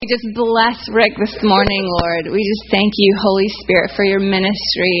We just bless Rick this morning, Lord. We just thank you, Holy Spirit, for your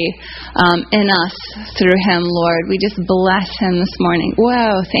ministry in us through him, Lord. We just bless him this morning.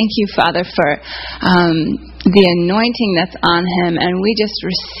 Whoa, thank you, Father, for the anointing that's on him. And we just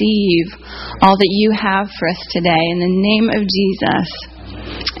receive all that you have for us today. In the name of Jesus,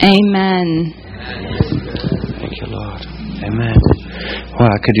 amen. Thank you, Lord. Amen. Well,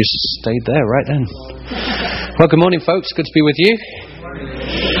 I could just stayed there right then. Well, good morning, folks. Good to be with you.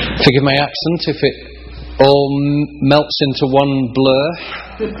 Forgive my accent if it all melts into one blur.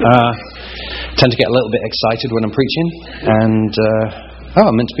 Tend to get a little bit excited when I'm preaching. And,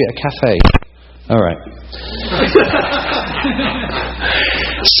 I'm meant to be at a cafe. All right.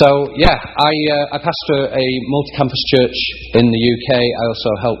 So, yeah, I pastor a multi-campus church in the UK. I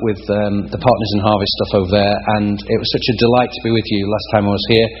also help with the Partners in Harvest stuff over there. And it was such a delight to be with you last time I was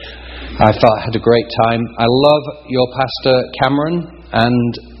here. I thought I had a great time. I love your pastor, Cameron.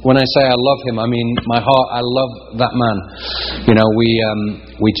 And when I say I love him, I mean my heart. I love that man. You know,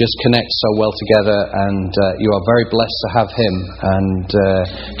 we just connect so well together, and you are very blessed to have him and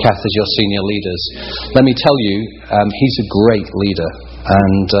Kath as your senior leaders. Let me tell you, he's a great leader,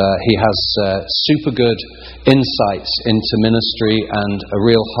 and he has super good insights into ministry and a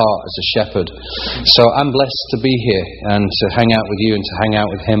real heart as a shepherd. So I'm blessed to be here and to hang out with you and to hang out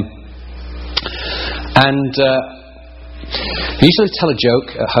with him. And I usually tell a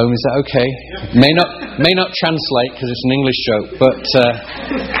joke at home. Is that okay? May not translate because it's an English joke. But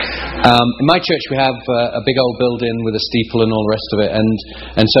in my church we have a big old building with a steeple and all the rest of it.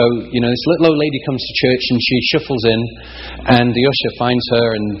 And so this little old lady comes to church and she shuffles in, and the usher finds her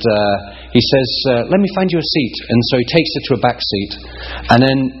and he says, "Let me find you a seat." And so he takes her to a back seat, and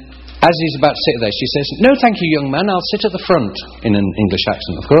then as he's about to sit there, she says, "No, thank you, young man. I'll sit at the front," in an English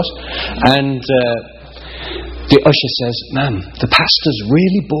accent, of course. And the usher says, "Ma'am, the pastor's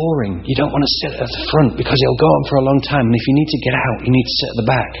really boring. You don't want to sit at the front because he'll go on for a long time. And if you need to get out, you need to sit at the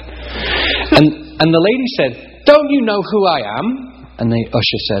back." And the lady said, "Don't you know who I am?" And the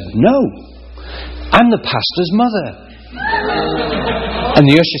usher said, "No, I'm the pastor's mother." And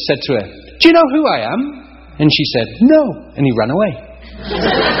the usher said to her, "Do you know who I am?" And she said, "No." And he ran away.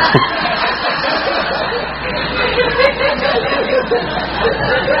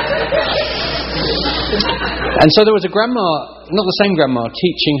 And so there was a grandma, not the same grandma,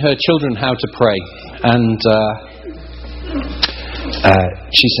 teaching her children how to pray. And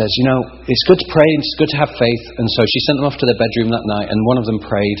she says, it's good to pray and it's good to have faith. And so she sent them off to their bedroom that night, and one of them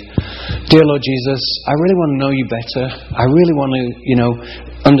prayed, "Dear Lord Jesus, I really want to know you better. I really want to,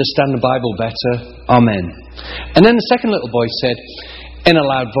 understand the Bible better. Amen." And then the second little boy said, in a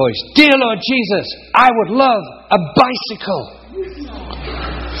loud voice, "Dear Lord Jesus, I would love a bicycle.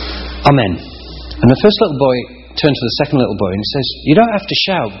 Amen." And the first little boy turned to the second little boy and he says, "You don't have to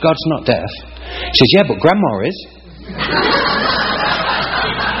shout, God's not deaf." He says, "Yeah, but Grandma is."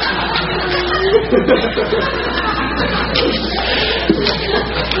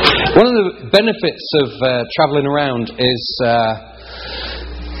 One of the benefits of travelling around is,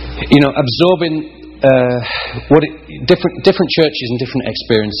 absorbing different churches and different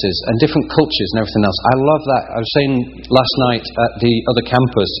experiences and different cultures and everything else. I love that. I was saying last night at the other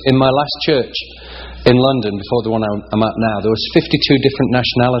campus, in my last church in London, before the one I'm at now, there was 52 different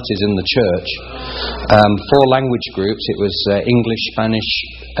nationalities in the church, 4 language groups. It was English, Spanish,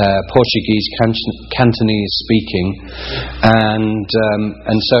 Portuguese, Cantonese speaking, and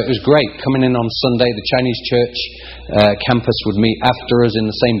so it was great. Coming in on Sunday, the Chinese church campus would meet after us in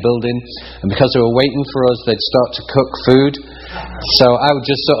the same building, and because they were waiting for us, they'd start to cook food. So I would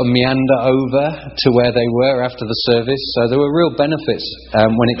just sort of meander over to where they were after the service. So there were real benefits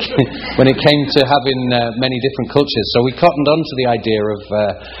when it came to having many different cultures. So we cottoned on to the idea of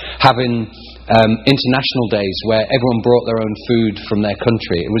having international days where everyone brought their own food from their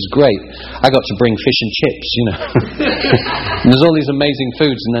country. It was great. I got to bring fish and chips, And there's all these amazing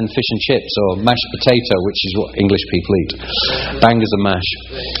foods, and then fish and chips or mashed potato, which is what English people eat. Bangers and mash.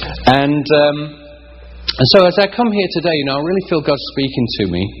 And so as I come here today, I really feel God speaking to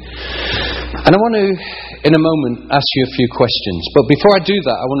me. And I want to, in a moment, ask you a few questions. But before I do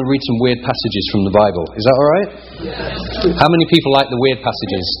that, I want to read some weird passages from the Bible. Is that all right? Yes. How many people like the weird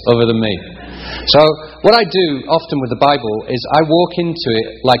passages other than me? So what I do often with the Bible is I walk into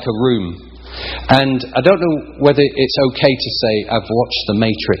it like a room. And I don't know whether it's okay to say I've watched The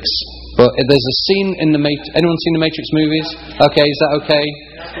Matrix. But there's a scene in the Matrix. Anyone seen the Matrix movies? Okay, is that okay?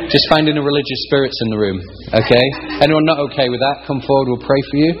 Just finding the religious spirits in the room. Okay? Anyone not okay with that? Come forward, we'll pray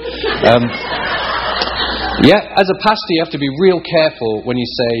for you. Yeah, as a pastor, you have to be real careful when you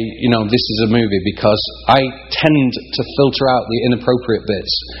say, this is a movie, because I tend to filter out the inappropriate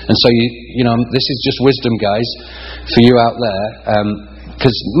bits. And so, this is just wisdom, guys, for you out there.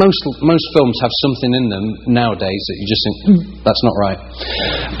 Because most films have something in them nowadays that you just think, that's not right.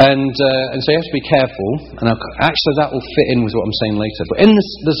 And so you have to be careful. And actually that will fit in with what I'm saying later. But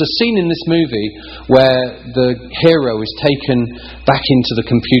there's a scene in this movie where the hero is taken back into the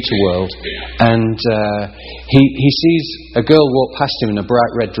computer world, and he sees a girl walk past him in a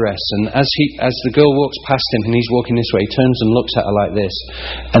bright red dress. And as the girl walks past him and he's walking this way, he turns and looks at her like this.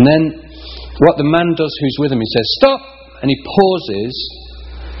 And then what the man does who's with him, he says, "Stop!" And he pauses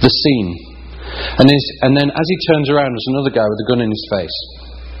the scene, and then as he turns around, there's another guy with a gun in his face,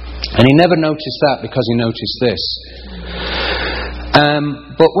 and he never noticed that because he noticed this.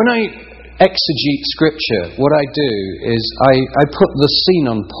 But when I exegete Scripture, what I do is I put the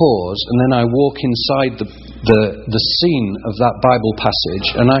scene on pause, and then I walk inside the scene of that Bible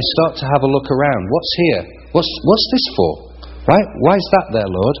passage, and I start to have a look around. What's here? What's this for? Why is that there,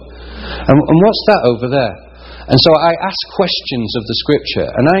 Lord? And what's that over there? And so I ask questions of the Scripture,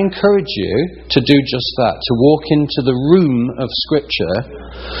 and I encourage you to do just that, to walk into the room of Scripture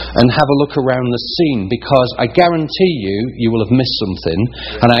and have a look around the scene, because I guarantee you will have missed something.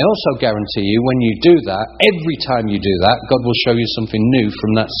 And I also guarantee you, when you do that, every time you do that, God will show you something new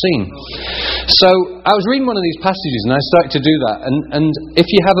from that scene. So I was reading one of these passages and I started to do that, and if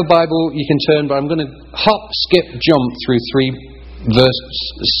you have a Bible you can turn, but I'm going to hop, skip, jump through 3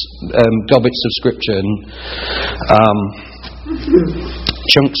 gobbets of Scripture and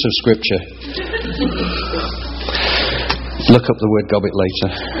chunks of Scripture. Look up the word gobbet later.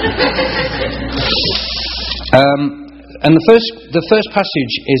 And the first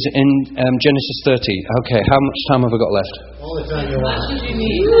passage is in Genesis 30. Okay, how much time have I got left? All the time you want.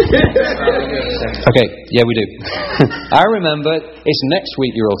 Okay, yeah, we do. I remember. It's next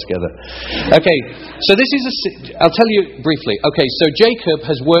week you're all together. Okay, so this is I'll tell you briefly. Okay, so Jacob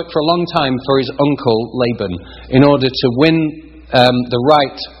has worked for a long time for his uncle Laban in order to win the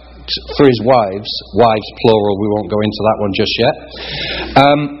right for his wives plural. We won't go into that one just yet.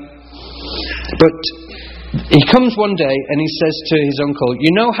 But he comes one day and he says to his uncle,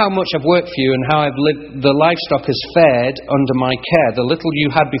 "You know how much I've worked for you and how I've lived. The livestock has fared under my care. The little you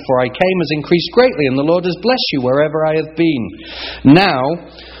had before I came has increased greatly, and the Lord has blessed you wherever I have been. Now,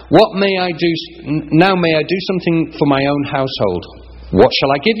 what may I do? Now may I do something for my own household?" "What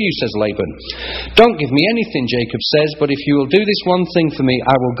shall I give you?" says Laban. "Don't give me anything," Jacob says, "but if you will do this one thing for me,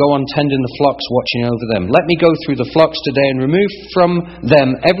 I will go on tending the flocks, watching over them. Let me go through the flocks today and remove from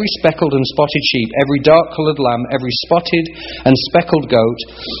them every speckled and spotted sheep, every dark-coloured lamb, every spotted and speckled goat.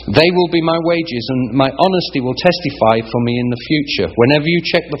 They will be my wages, and my honesty will testify for me in the future. Whenever you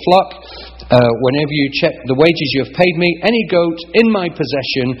check the flock, whenever you check the wages you have paid me, any goat in my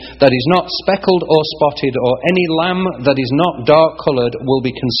possession that is not speckled or spotted, or any lamb that is not dark-coloured, will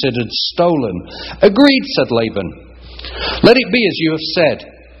be considered stolen." "Agreed," said Laban. "Let it be as you have said."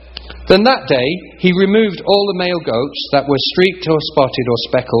 Then that day he removed all the male goats that were streaked or spotted or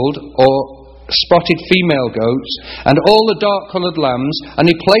speckled, or spotted female goats, and all the dark-coloured lambs, and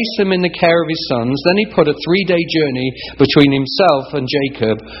he placed them in the care of his sons. Then he put a 3-day journey between himself and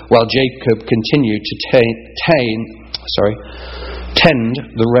Jacob, while Jacob continued to tend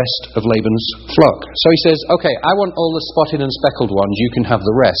the rest of Laban's flock. So he says, "Okay, I want all the spotted and speckled ones, you can have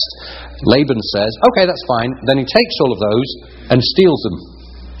the rest." Laban says, "Okay, that's fine." Then he takes all of those and steals them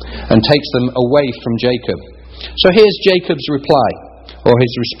and takes them away from Jacob. So here's Jacob's reply, or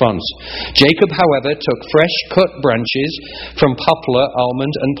his response. "Jacob, however, took fresh cut branches from poplar,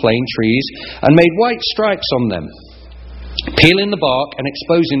 almond and plane trees and made white stripes on them, peeling the bark and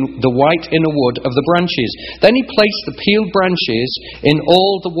exposing the white inner wood of the branches. Then he placed the peeled branches in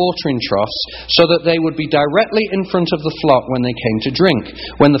all the watering troughs, so that they would be directly in front of the flock when they came to drink.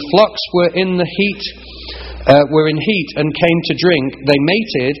 When the flocks were in heat and came to drink, they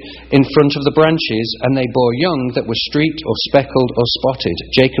mated in front of the branches, and they bore young that were streaked or speckled or spotted.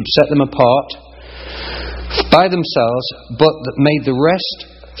 Jacob set them apart by themselves, but made the rest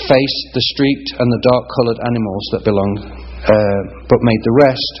face the streaked and the dark-coloured animals that belonged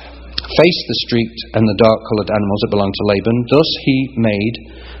to Laban. Thus he made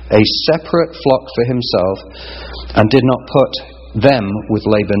a separate flock for himself and did not put them with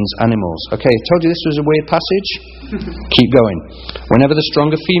Laban's animals. Okay, I told you this was a weird passage. Keep going. Whenever the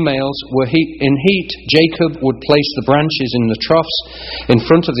stronger females were in heat, Jacob would place the branches in the troughs in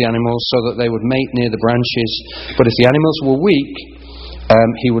front of the animals, so that they would mate near the branches. But if the animals were weak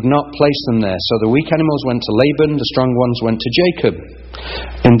he would not place them there. So the weak animals went to Laban, the strong ones went to Jacob.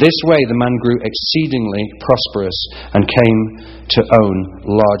 In this way the man grew exceedingly prosperous and came to own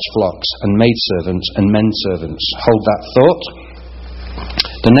large flocks and maidservants and menservants. Hold that thought.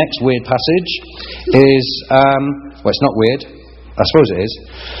 The next weird passage is, well, it's not weird. I suppose it is.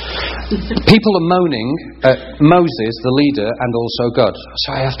 People are moaning at Moses, the leader, and also God. So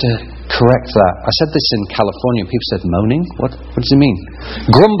I have to correct that. I said this in California. People said moaning? What does it mean?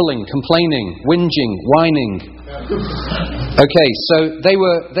 Grumbling, complaining, whinging, whining. Okay, so they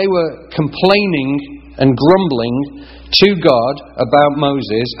were complaining and grumbling to God about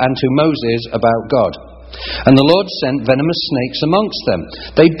Moses and to Moses about God. And the Lord sent venomous snakes amongst them.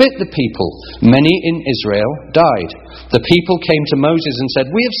 They bit the people. Many in Israel died. The people came to Moses and said,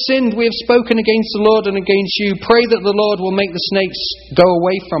 "We have sinned, we have spoken against the Lord and against you. Pray that the Lord will make the snakes go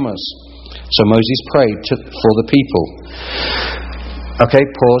away from us." So Moses prayed for the people. Okay,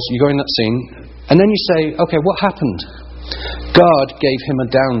 pause. You go in that scene. And then you say, okay, what happened? God gave him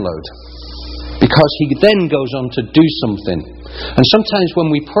a download. Because he then goes on to do something. And sometimes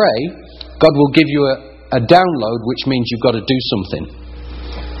when we pray, God will give you a download, which means you've got to do something.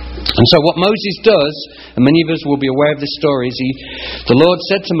 And so what Moses does, and many of us will be aware of this story, is the Lord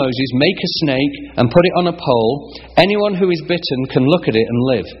said to Moses, "Make a snake and put it on a pole. Anyone who is bitten can look at it and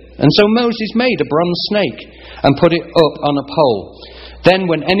live." And so Moses made a bronze snake and put it up on a pole. Then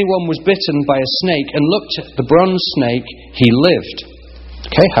when anyone was bitten by a snake and looked at the bronze snake, he lived.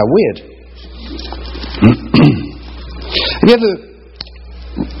 Okay, how weird. Have you ever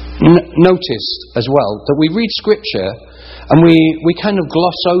noticed as well that we read Scripture and we kind of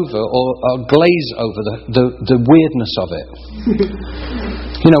gloss over or glaze over the weirdness of it?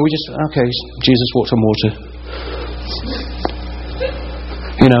 You know, we just, okay, Jesus walked on water.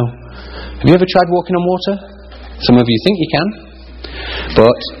 You know, have you ever tried walking on water? Some of you think you can.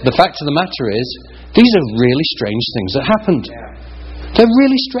 But the fact of the matter is, these are really strange things that happened. They're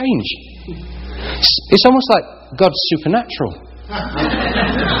really strange. It's almost like God's supernatural.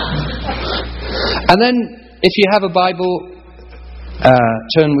 And then, if you have a Bible,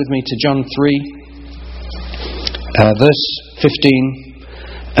 turn with me to John 3, verse 15.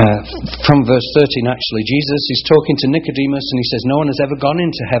 From verse 13 actually, Jesus is talking to Nicodemus and he says, "No one has ever gone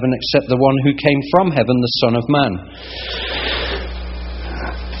into heaven except the one who came from heaven, the Son of Man."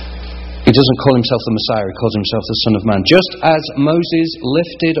 He doesn't call himself the Messiah, he calls himself the Son of Man. Just as Moses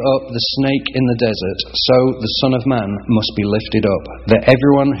lifted up the snake in the desert, so the Son of Man must be lifted up, that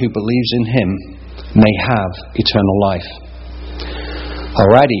everyone who believes in him may have eternal life.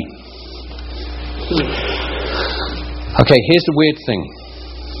 Alrighty. Okay, here's the weird thing.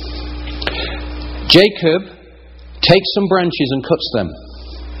 Jacob takes some branches and cuts them.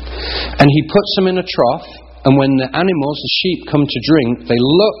 And he puts them in a trough, and when the animals, the sheep, come to drink, they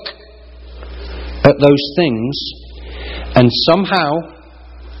look at those things, and somehow,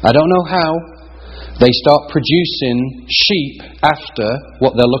 I don't know how, they start producing sheep after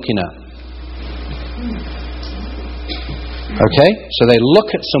what they're looking at. Okay? So they look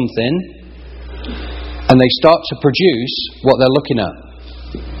at something, and they start to produce what they're looking at.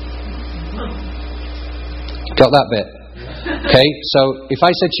 Got that bit? Okay, so if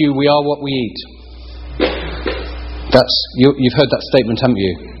I said to you, "We are what we eat," that's you've heard that statement, haven't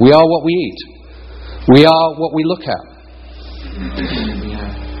you? We are what we eat. We are what we look at.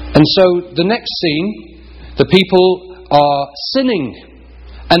 And so the next scene, the people are sinning.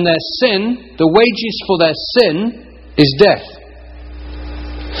 And their sin, the wages for their sin, is death.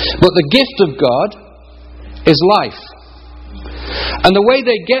 But the gift of God is life. And the way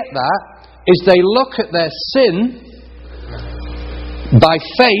they get that is they look at their sin by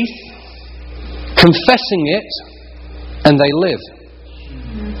faith, confessing it, and they live.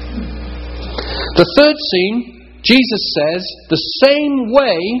 The third scene, Jesus says, the same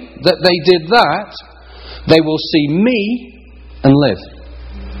way that they did that, they will see me and live.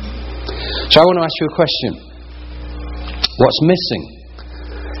 So I want to ask you a question. What's missing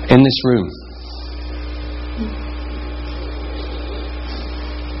in this room?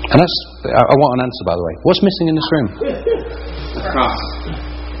 And I want an answer, by the way. What's missing in this room? Cross.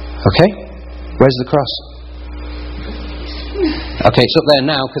 Okay. Where's the cross? Okay, it's up there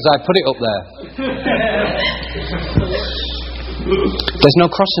now because I put it up there. There's no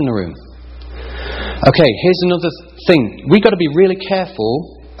cross in the room. Okay, here's another thing. We've got to be really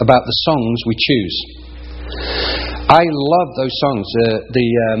careful about the songs we choose. I love those songs.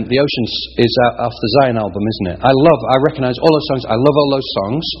 The Oceans is off the Zion album, isn't it? I recognise all those songs. I love all those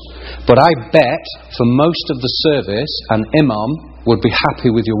songs. But I bet for most of the service, an imam would be happy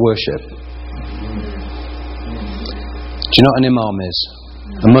with your worship. Do you know what an imam is?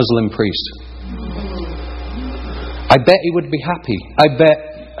 A Muslim priest. I bet he would be happy. I bet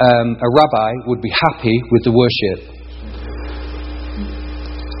a rabbi would be happy with the worship.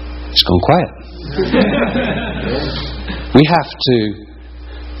 It's gone quiet. We have to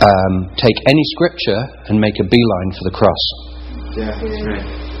take any scripture and make a beeline for the cross. Yeah, that's right.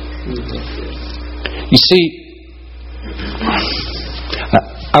 You see,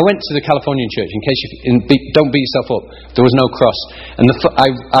 I went to the Californian church. In case don't beat yourself up, there was no cross, and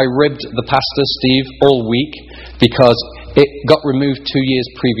I ribbed the pastor Steve all week because it got removed 2 years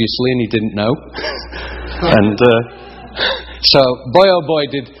previously and he didn't know. And so, boy oh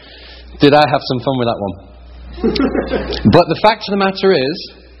boy, did I have some fun with that one. But the fact of the matter is,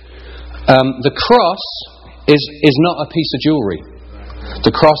 the cross is not a piece of jewellery.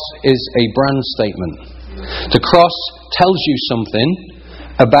 The cross is a brand statement. The cross tells you something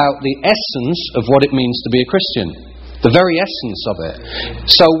about the essence of what it means to be a Christian. The very essence of it.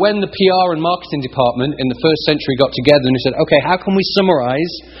 So when the PR and marketing department in the first century got together and said, okay, how can we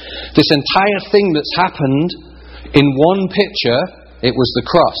summarise this entire thing that's happened in one picture? It was the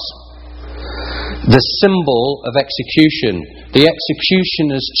cross. The symbol of execution. The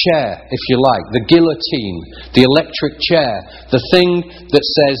executioner's chair, if you like. The guillotine. The electric chair. The thing that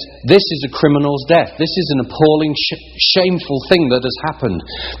says, this is a criminal's death. This is an appalling, shameful thing that has happened.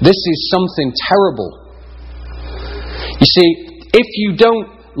 This is something terrible. You see, if you don't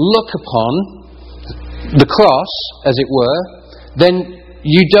look upon the cross, as it were, then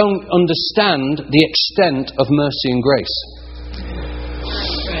you don't understand the extent of mercy and grace.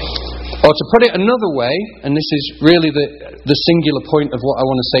 Or to put it another way, and this is really the singular point of what I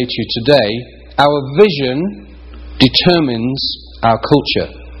want to say to you today, our vision determines our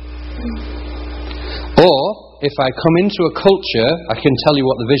culture. Or, if I come into a culture, I can tell you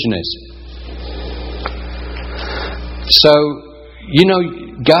what the vision is. So, you know,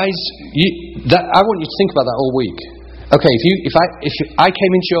 guys, I want you to think about that all week. Okay, if I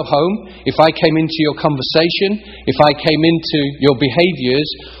came into your home, if I came into your conversation, if I came into your behaviours,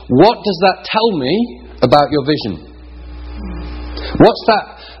 what does that tell me about your vision? What's that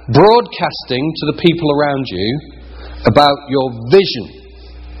broadcasting to the people around you about your vision?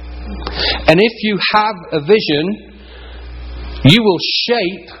 And if you have a vision, you will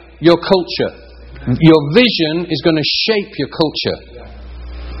shape your culture. Your vision is going to shape your culture.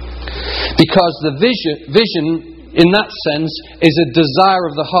 Because the vision in that sense, is a desire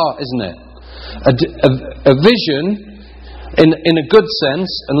of the heart, isn't it? A vision, in a good sense,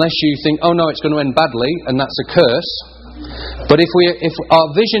 unless you think, oh no, it's going to end badly, and that's a curse. But if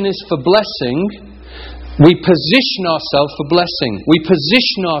our vision is for blessing, we position ourselves for blessing. We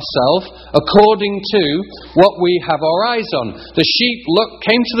position ourselves according to what we have our eyes on. The sheep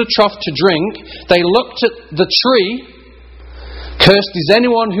came to the trough to drink. They looked at the tree. Cursed is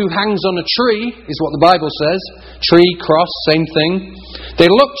anyone who hangs on a tree, is what the Bible says. Tree, cross, same thing. They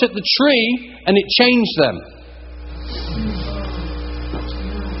looked at the tree and it changed them.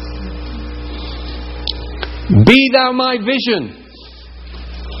 Be thou my vision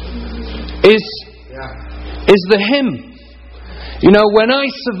is the hymn. You know, when I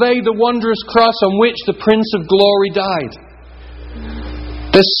survey the wondrous cross on which the Prince of Glory died,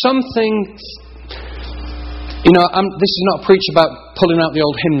 there's something. You know, this is not a preach about pulling out the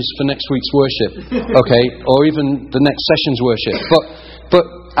old hymns for next week's worship, okay, or even the next session's worship. But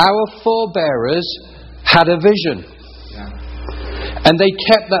our forebearers had a vision, and they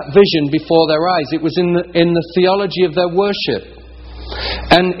kept that vision before their eyes. It was in the theology of their worship.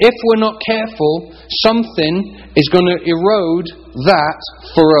 And if we're not careful, something is going to erode that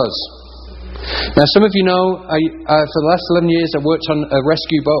for us. Now, some of you know, for the last 11 years I've worked on a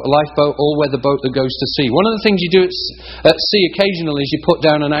rescue boat, a lifeboat, all-weather boat that goes to sea. One of the things you do at sea occasionally is you put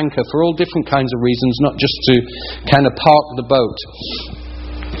down an anchor for all different kinds of reasons, not just to kind of park the boat.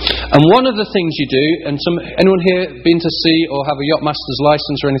 And one of the things you do, and anyone here been to sea or have a yacht master's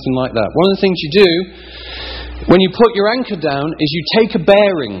license or anything like that, one of the things you do when you put your anchor down is you take a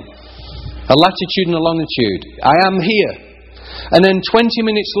bearing, a latitude and a longitude. I am here. And then 20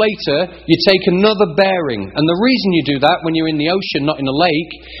 minutes later, you take another bearing. And the reason you do that when you're in the ocean, not in a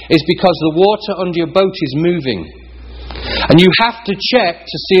lake, is because the water under your boat is moving. And you have to check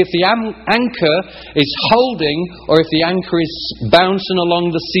to see if the anchor is holding or if the anchor is bouncing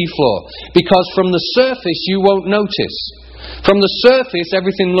along the seafloor. Because from the surface, you won't notice. From the surface,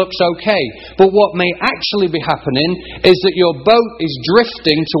 everything looks okay. But what may actually be happening is that your boat is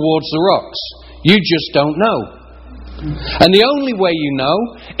drifting towards the rocks. You just don't know. And the only way you know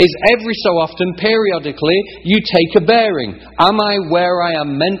is every so often, periodically, you take a bearing. Am I where I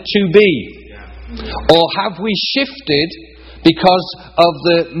am meant to be? Or have we shifted because of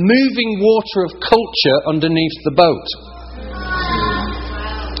the moving water of culture underneath the boat.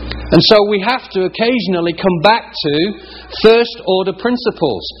 And so we have to occasionally come back to first order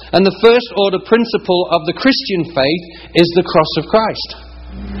principles. And the first order principle of the Christian faith is the cross of Christ,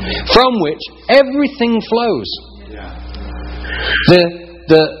 from which everything flows.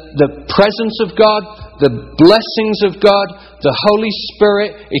 The presence of God, the blessings of God, the Holy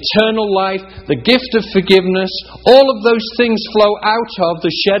Spirit, eternal life, the gift of forgiveness, all of those things flow out of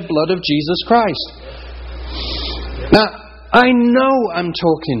the shed blood of Jesus Christ. Now, I know I'm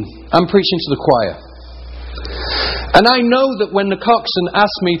preaching to the choir. And I know that when the coxswain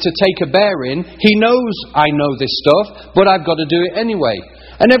asks me to take a bear in, he knows I know this stuff, but I've got to do it anyway.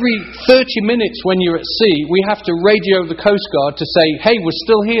 And every 30 minutes when you're at sea, we have to radio the Coast Guard to say, hey, we're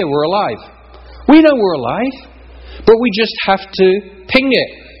still here, we're alive. We know we're alive, but we just have to ping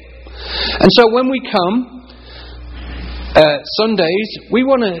it. And so when we come Sundays, we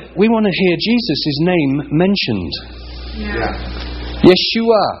want to hear Jesus' name mentioned.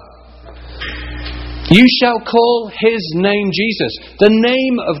 Yeshua. You shall call his name Jesus. The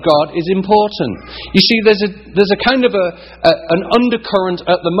name of God is important. You see, there's a kind of an undercurrent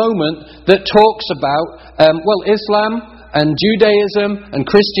at the moment that talks about Islam and Judaism and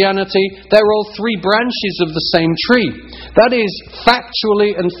Christianity. They're all three branches of the same tree. That is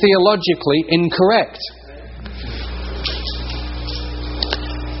factually and theologically incorrect.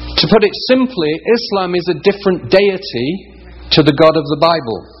 To put it simply, Islam is a different deity to the God of the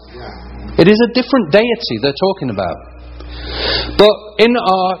Bible. It is a different deity they're talking about. But in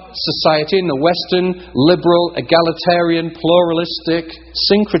our society, in the Western, liberal, egalitarian, pluralistic,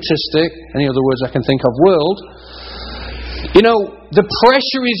 syncretistic, any other words I can think of, world, the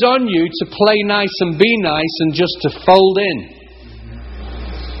pressure is on you to play nice and be nice and just to fold in.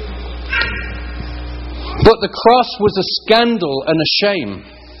 But the cross was a scandal and a shame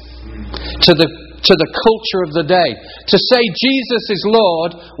to the culture of the day. To say Jesus is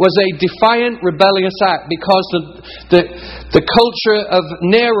Lord was a defiant, rebellious act, because the culture of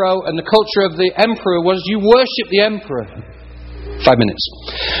Nero and the culture of the emperor was you worship the emperor. 5 minutes.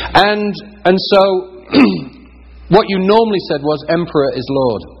 And so what you normally said was emperor is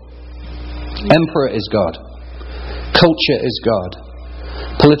Lord. Emperor is God. Culture is God.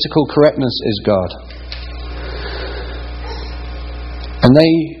 Political correctness is God. And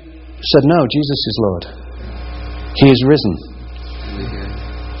they said, no, Jesus is Lord. He is risen.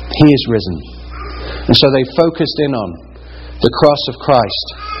 He is risen. And so they focused in on the cross of Christ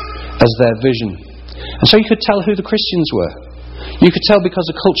as their vision. And so you could tell who the Christians were. You could tell because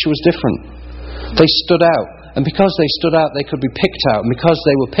the culture was different. They stood out. And because they stood out, they could be picked out. And because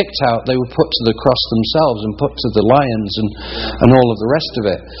they were picked out, they were put to the cross themselves and put to the lions and all of the rest of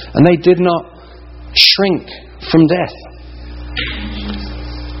it. And they did not shrink from death.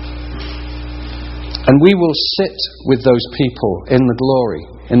 And we will sit with those people in the glory,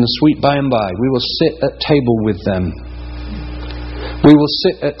 in the sweet by and by. We will sit at table with them. We will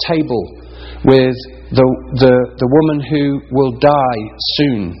sit at table with the woman who will die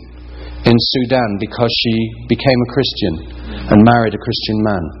soon in Sudan because she became a Christian and married a Christian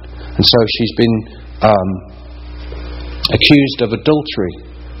man. And so she's been accused of adultery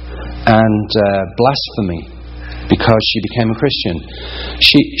and blasphemy because she became a Christian.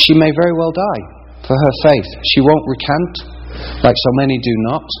 She may very well die for her faith. She won't recant, like so many do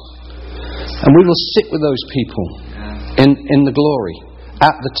not. And we will sit with those people in the glory,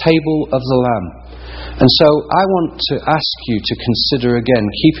 at the table of the Lamb. And so I want to ask you to consider again,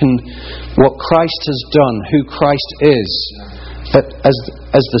 keeping what Christ has done, who Christ is,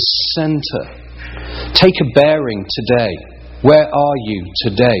 as the centre. Take a bearing today. Where are you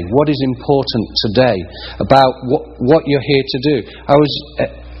today? What is important today about what you're here to do? I was,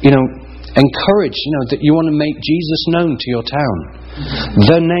 encouraged, that you want to make Jesus known to your town.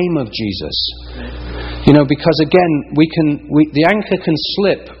 The name of Jesus. Because again, the anchor can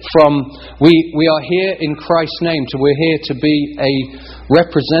slip from we are here in Christ's name to we're here to be a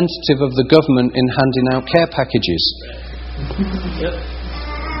representative of the government in handing out care packages.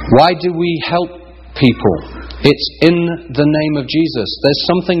 Why do we help people? It's in the name of Jesus. There's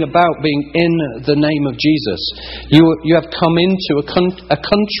something about being in the name of Jesus. You have come into a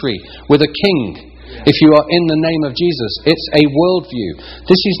country with a king. If you are in the name of Jesus, it's a worldview.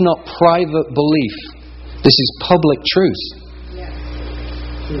 This is not private belief. This is public truth.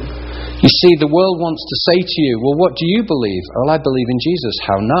 You see, the world wants to say to you, well, what do you believe? Oh, I believe in Jesus.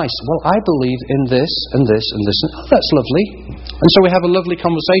 How nice. Well, I believe in this and this and this. Oh, that's lovely. And so we have a lovely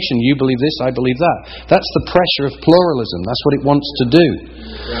conversation. You believe this, I believe that. That's the pressure of pluralism. That's what it wants to do.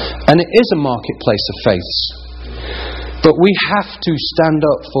 And it is a marketplace of faiths. But we have to stand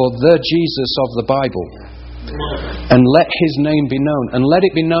up for the Jesus of the Bible and let His name be known, and let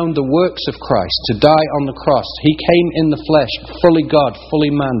it be known the works of Christ, to die on the cross. He came in the flesh, fully God,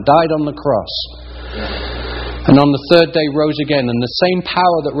 fully man, died on the cross, and on the third day rose again. And the same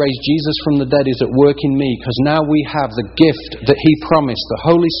power that raised Jesus from the dead is at work in me, because now we have the gift that He promised, the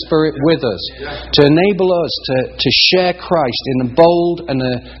Holy Spirit with us, to enable us to share Christ in a bold and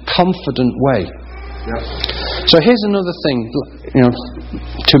a confident way. So here's another thing.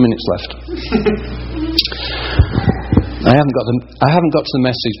 2 minutes left. I haven't got to the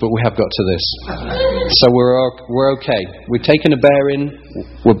message, but we have got to this. So we're okay. We've taken a bearing.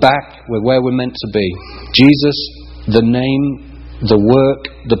 We're back. We're where we're meant to be. Jesus, the name, the work,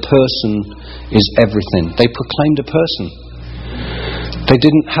 the person is everything. They proclaimed a person. They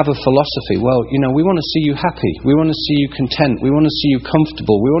didn't have a philosophy. Well, we want to see you happy. We want to see you content. We want to see you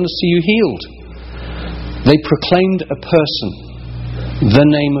comfortable. We want to see you healed. They proclaimed a person, the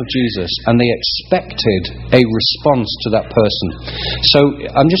name of Jesus, and they expected a response to that person. So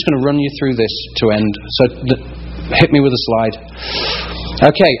I'm just going to run you through this to end. So hit me with a slide.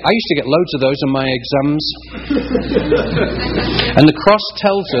 Okay, I used to get loads of those on my exams. And the cross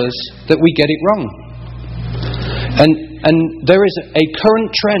tells us that we get it wrong. And there is a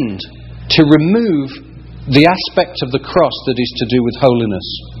current trend to remove the aspect of the cross that is to do with holiness.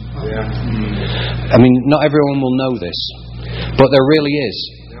 I mean, not everyone will know this, but there really is.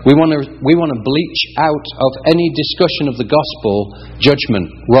 We want to bleach out of any discussion of the gospel judgment,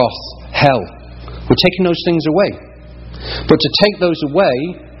 wrath, hell. We're taking those things away. But to take those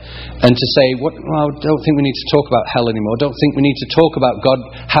away and to say, I don't think we need to talk about hell anymore. I don't think we need to talk about God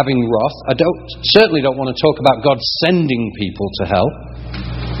having wrath. I certainly don't want to talk about God sending people to hell.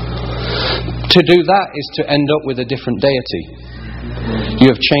 To do that is to end up with a different deity. You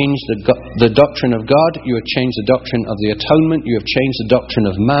have changed the doctrine of God. You have changed the doctrine of the atonement. You have changed the doctrine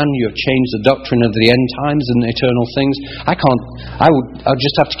of man. You have changed the doctrine of the end times and eternal things. I'll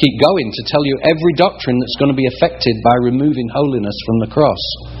just have to keep going to tell you every doctrine that's going to be affected by removing holiness from the cross.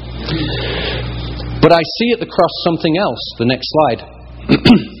 But I see at the cross something else. The next slide.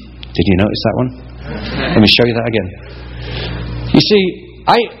 Did you notice that one? Let me show you that again. You see,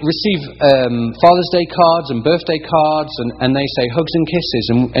 I receive Father's Day cards and birthday cards, and they say hugs and kisses.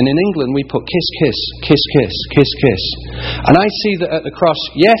 And in England we put kiss, kiss, kiss, kiss, kiss, kiss. And I see that at the cross,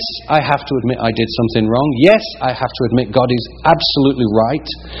 yes, I have to admit I did something wrong. Yes, I have to admit God is absolutely right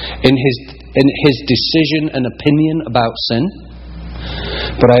in His decision and opinion about sin.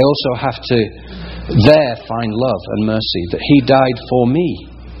 But I also have to there find love and mercy, that He died for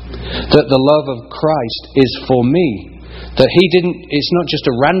me, that the love of Christ is for me. That it's not just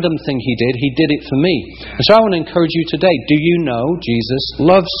a random thing He did it for me. And so I want to encourage you today, do you know Jesus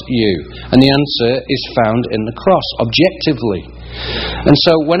loves you? And the answer is found in the cross, objectively. And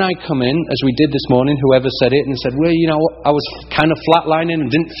so when I come in, as we did this morning, whoever said it, and said, well, I was kind of flatlining and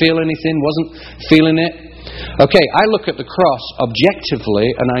didn't feel anything, wasn't feeling it. Okay, I look at the cross objectively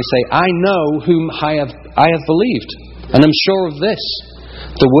and I say, I know whom I have believed. And I'm sure of this.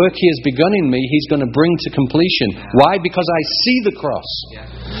 The work He has begun in me, He's going to bring to completion. Why? Because I see the cross.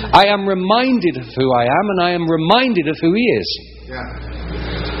 I am reminded of who I am, and I am reminded of who He is.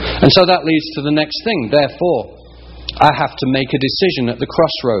 And so that leads to the next thing. Therefore, I have to make a decision at the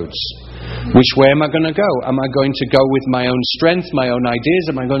crossroads. Which way am I going to go? Am I going to go with my own strength, my own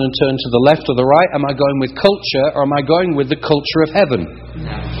ideas? Am I going to turn to the left or the right? Am I going with culture, or am I going with the culture of heaven?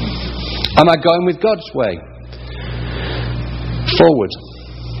 Am I going with God's way? Forward.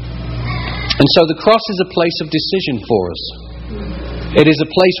 And so the cross is a place of decision for us. It is a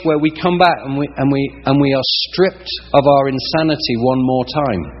place where we come back and we are stripped of our insanity one more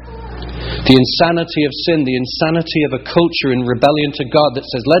time. The insanity of sin, the insanity of a culture in rebellion to God that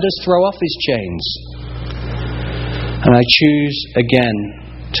says, let us throw off His chains. And I choose again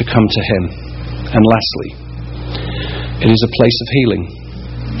to come to Him. And lastly, it is a place of healing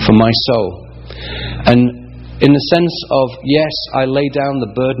for my soul. And in the sense of, yes, I lay down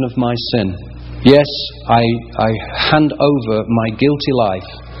the burden of my sin. Yes, I hand over my guilty life,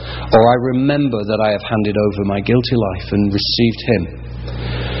 or I remember that I have handed over my guilty life and received Him.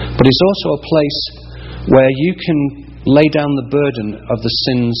 But it's also a place where you can lay down the burden of the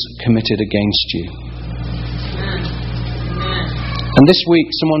sins committed against you. And this week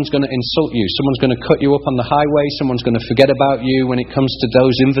someone's going to insult you, someone's going to cut you up on the highway, someone's going to forget about you when it comes to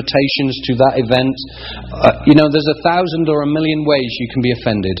those invitations to that event. There's 1,000 or 1,000,000 ways you can be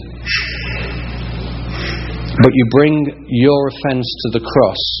offended. But you bring your offence to the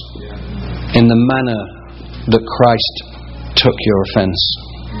cross in the manner that Christ took your offence.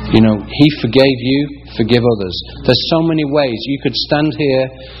 He forgave you forgive others. There's so many ways. You could stand here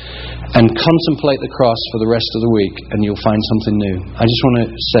and contemplate the cross for the rest of the week and you'll find something new. I just want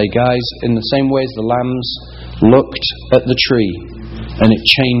to say, guys, in the same way as the lambs looked at the tree and it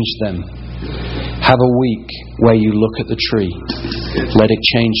changed them, have a week where you look at the tree. Let it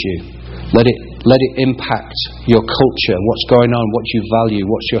change you. Let it impact your culture, what's going on, what you value,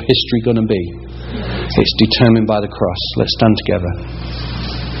 what's your history going to be. It's determined by the cross. Let's stand together.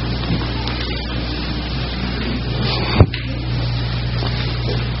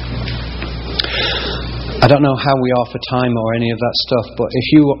 I don't know how we are for time or any of that stuff, but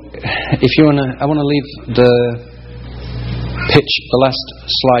if you want to, I want to leave the last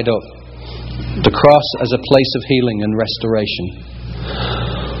slide up. The cross as a place of healing and restoration.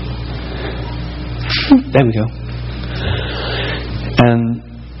 There we go. And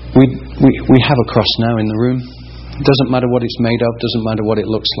we have a cross now in the room. It doesn't matter what it's made of, doesn't matter what it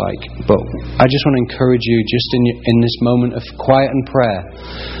looks like. But I just want to encourage you, just in this moment of quiet and prayer,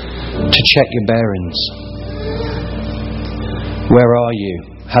 to check your bearings. Where are you?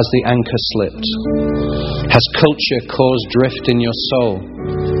 Has the anchor slipped? Has culture caused drift in your soul?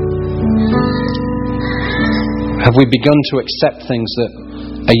 Have we begun to accept things that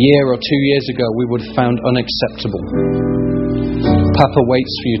a year or 2 years ago we would have found unacceptable? Papa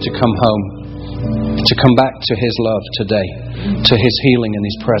waits for you to come home, to come back to His love today, to His healing and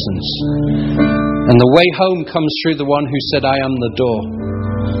His presence. And the way home comes through the one who said, I am the door,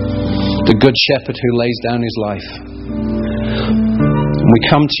 the good shepherd who lays down his life. And we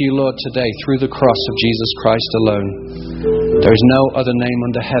come to you, Lord, today through the cross of Jesus Christ alone. There is no other name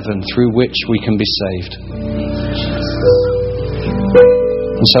under heaven through which we can be saved.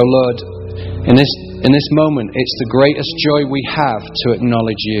 And so, Lord, in this moment, it's the greatest joy we have to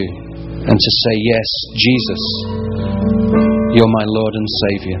acknowledge you and to say, yes, Jesus, you're my Lord and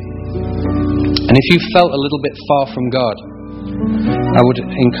Saviour. And if you felt a little bit far from God, I would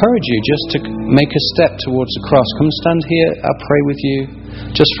encourage you just to make a step towards the cross. Come stand here, I'll pray with you,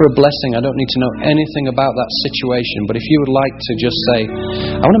 just for a blessing. I don't need to know anything about that situation, but if you would like to just say,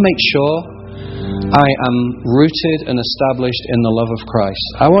 I want to make sure I am rooted and established in the love of Christ.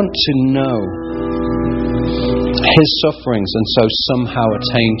 I want to know His sufferings and so somehow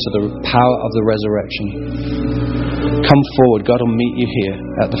attain to the power of the resurrection. Come forward. God will meet you here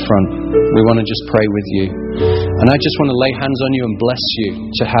at the front. We want to just pray with you. And I just want to lay hands on you and bless you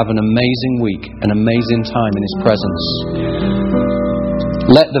to have an amazing week, an amazing time in His presence.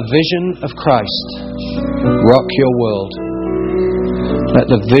 Let the vision of Christ rock your world. Let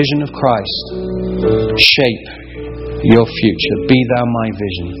the vision of Christ shape your future. Be thou my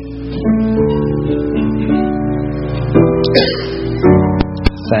vision.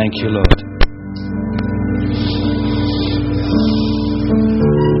 Thank you, Lord.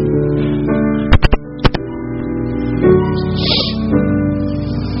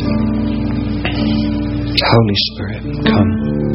 Holy Spirit, come.